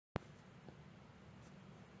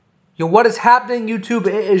Yo, what is happening, YouTube?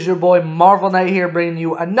 It is your boy Marvel Knight here, bringing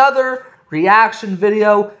you another reaction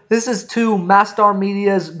video. This is to MASTAR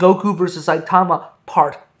Media's Goku vs. Saitama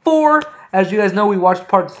Part 4. As you guys know, we watched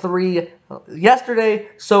Part 3 yesterday,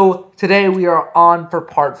 so today we are on for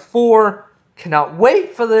Part 4. Cannot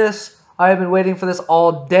wait for this. I have been waiting for this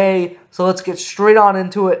all day, so let's get straight on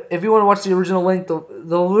into it. If you want to watch the original link, the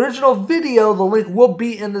original video, the link will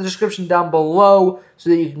be in the description down below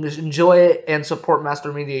so that you can just enjoy it and support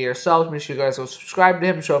MASTAR Media yourselves. Make sure you guys go subscribe to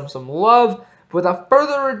him, show him some love. But without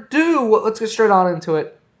further ado, let's get straight on into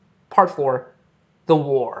it. Part 4, The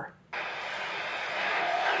War.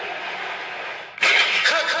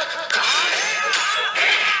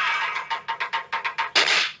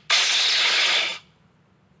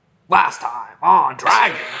 Last time on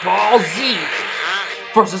Dragon Ball Z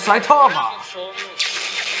versus Saitama.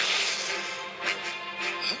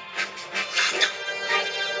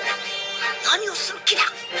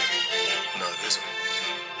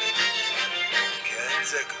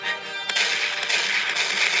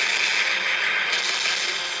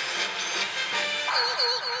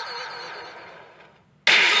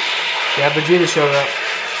 Yeah, Vegeta showed up.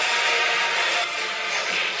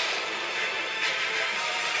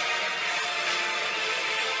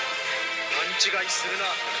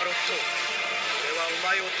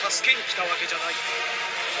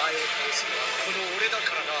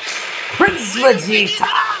 Prince Vegeta!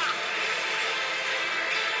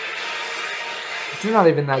 You're not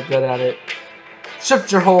even that good at it.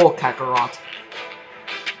 Shut your hole, Kakarot.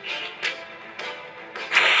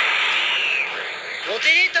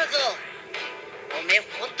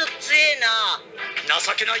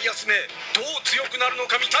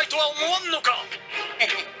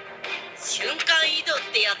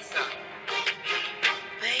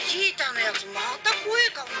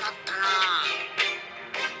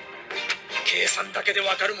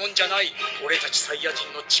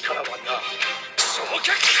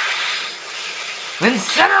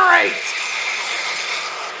 Incinerate!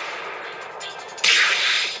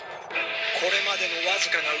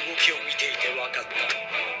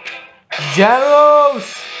 Generous!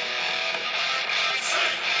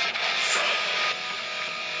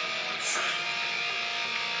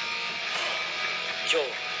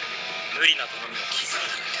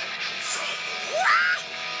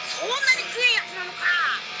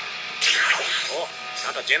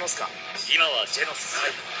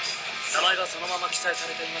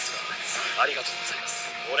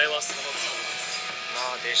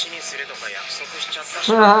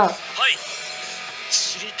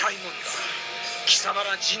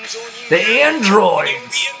 The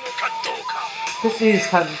androids! This is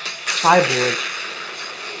kind of cyborg.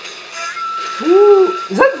 Ooh,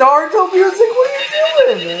 is that Naruto music? What are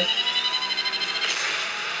you doing?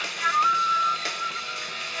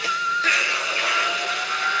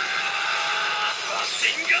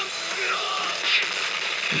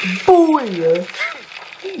 Boy!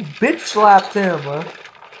 He bitch slapped him, huh?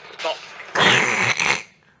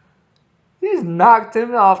 He's knocked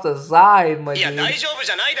him off the side, my dude.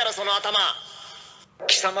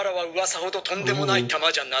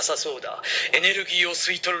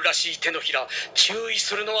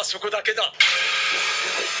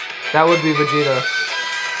 That would be Vegeta.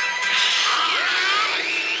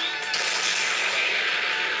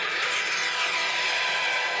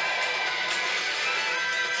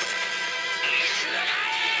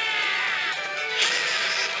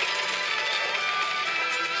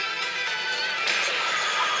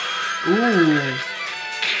 Ooh.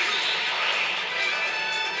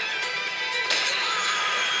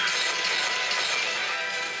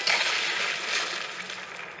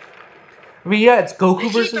 I mean, yeah, it's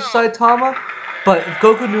Goku versus Saitama, but if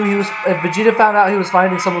Goku knew if Vegeta found out he was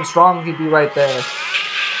fighting someone strong, he'd be right there.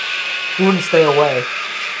 He wouldn't stay away.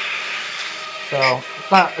 So,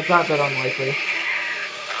 it's not that unlikely.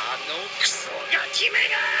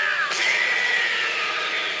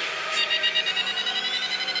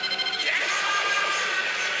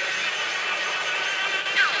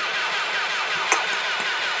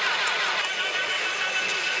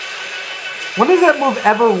 When does that move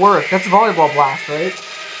ever work? That's Volleyball Blast, right?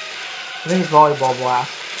 I think it's Volleyball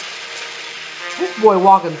Blast. This boy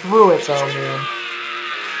walking through it, though, man.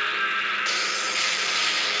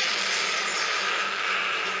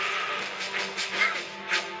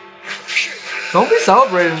 Don't be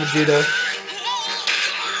celebrating, Vegeta.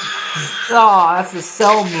 Oh, that's the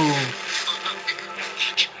Cell move.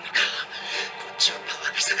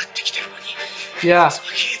 Yeah,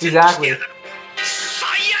 exactly.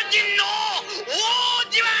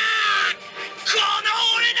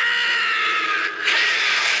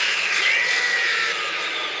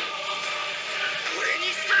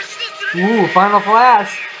 Ooh, Final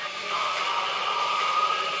Flash.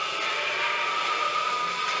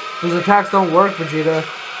 Those attacks don't work, Vegeta.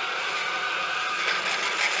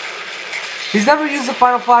 He's never used the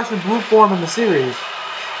Final Flash in blue form in the series.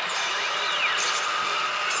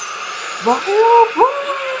 Final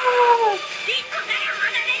Flash!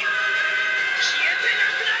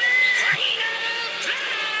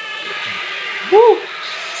 Woo!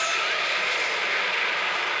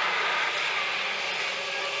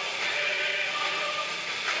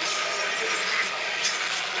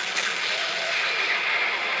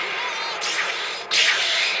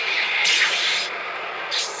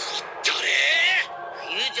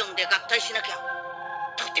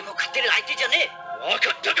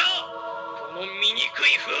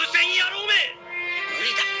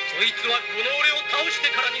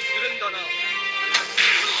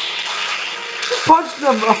 Punch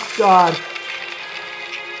them! Oh god.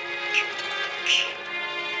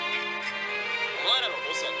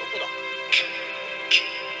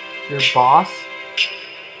 Your boss?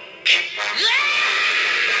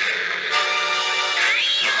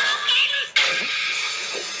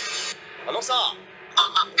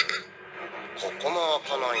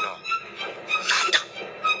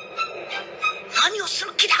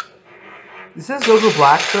 Is this Goku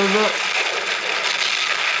Black shows up?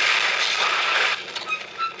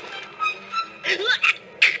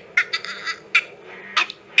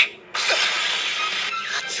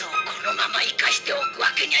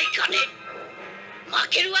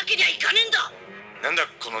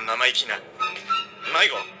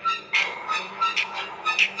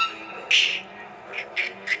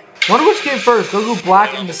 Wonder which came first, Goku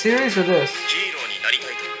Black in the series or this?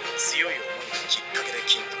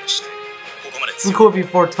 It'd be cool if you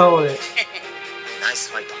foretold it.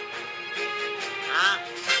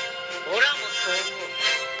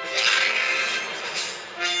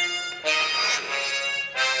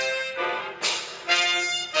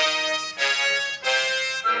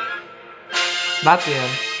 Not the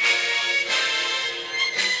end.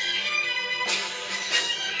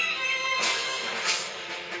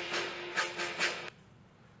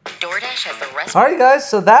 Alright guys,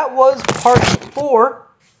 so that was part 4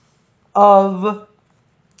 of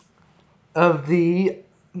the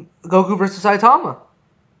Goku vs. Saitama.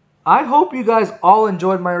 I hope you guys all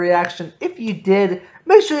enjoyed my reaction. If you did,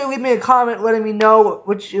 make sure you leave me a comment letting me know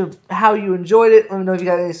how you enjoyed it. Let me know if you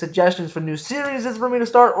got any suggestions for new series for me to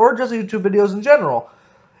start or just YouTube videos in general.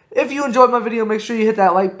 If you enjoyed my video, make sure you hit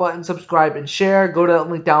that like button, subscribe, and share. Go to that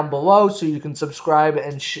link down below so you can subscribe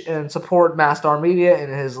and support MASTAR'S Media in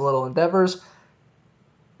his little endeavors.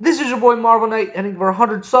 This is your boy Marvel Knight, heading for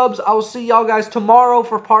 100 subs. I will see y'all guys tomorrow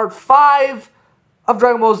for part 5 of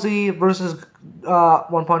Dragon Ball Z versus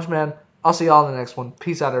One Punch Man. I'll see y'all in the next one.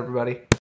 Peace out, everybody.